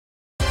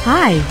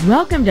Hi,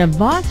 welcome to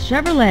Voss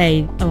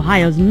Chevrolet,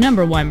 Ohio's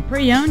 #1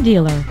 pre-owned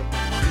dealer.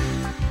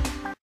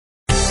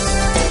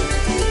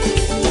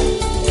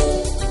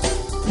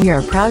 We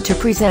are proud to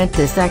present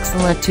this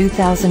excellent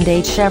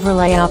 2008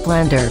 Chevrolet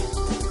Uplander.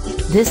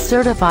 This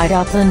certified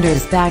Uplander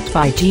is backed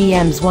by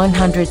GM's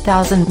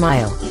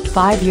 100,000-mile,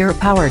 5-year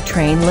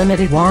powertrain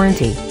limited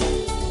warranty.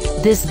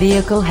 This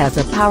vehicle has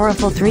a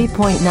powerful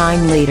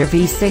 3.9-liter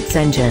V6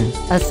 engine,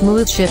 a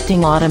smooth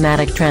shifting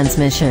automatic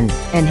transmission,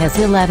 and has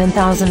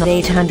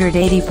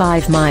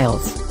 11,885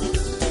 miles.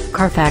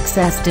 Carfax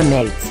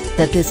estimates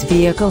that this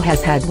vehicle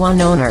has had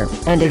one owner,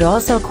 and it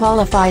also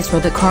qualifies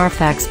for the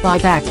Carfax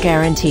buyback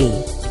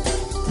guarantee.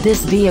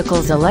 This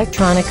vehicle's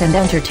electronic and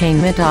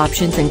entertainment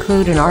options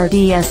include an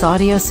RDS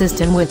audio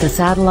system with a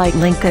satellite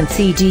link and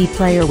CD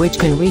player which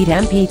can read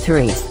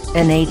MP3s,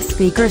 an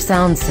 8-speaker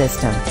sound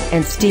system,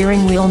 and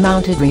steering wheel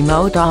mounted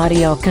remote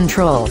audio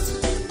controls.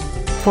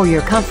 For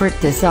your comfort,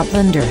 this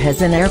Uplander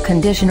has an air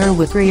conditioner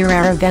with rear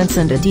air vents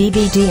and a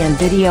DVD and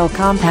video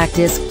compact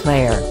disc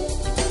player.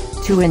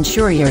 To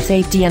ensure your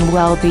safety and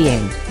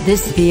well-being,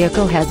 this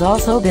vehicle has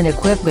also been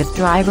equipped with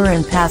driver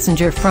and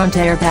passenger front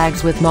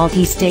airbags with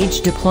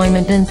multi-stage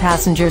deployment and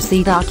passenger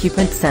seat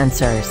occupant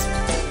sensors.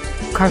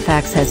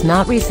 Carfax has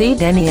not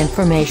received any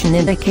information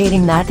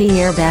indicating that the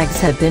airbags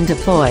have been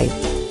deployed.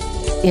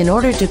 In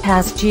order to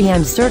pass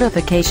GM's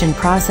certification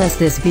process,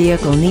 this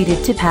vehicle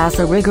needed to pass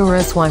a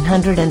rigorous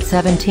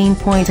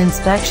 117-point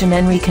inspection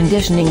and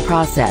reconditioning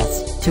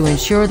process, to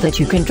ensure that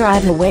you can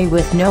drive away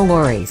with no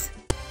worries.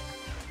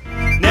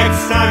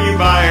 Next time you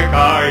buy a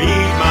car,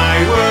 heed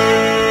my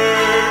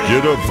word.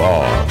 Get a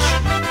Voss.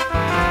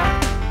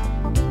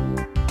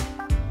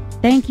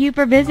 Thank you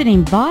for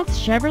visiting Voss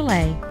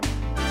Chevrolet.